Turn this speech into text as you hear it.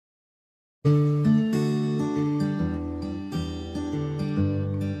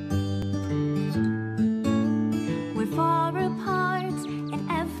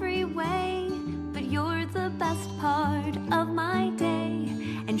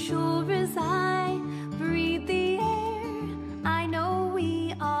sure as I breathe the air, I know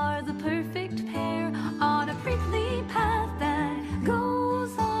we are the perfect pair on a prickly path that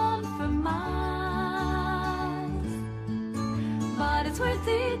goes on for miles. But it's worth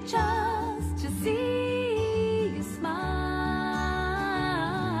it just to see you smile.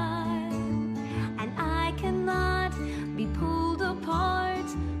 And I cannot be pulled apart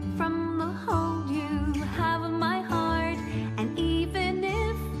from the hold you have of my heart. And even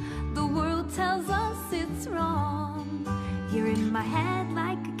if the world tells us it's wrong, you're in my head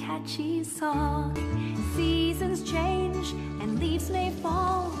like a catchy song. Seasons change and leaves may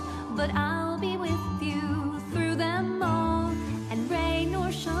fall, but I'll be with you through them all. And rain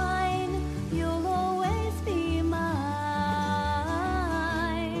or shine, you'll always be mine.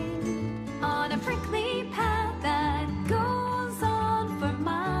 On a prickly path that goes on for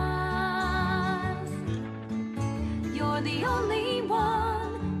miles, you're the only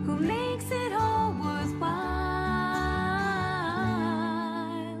one who makes it all worthwhile.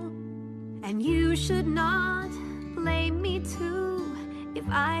 And you should not blame me too if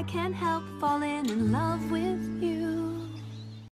I can't help falling in love with you.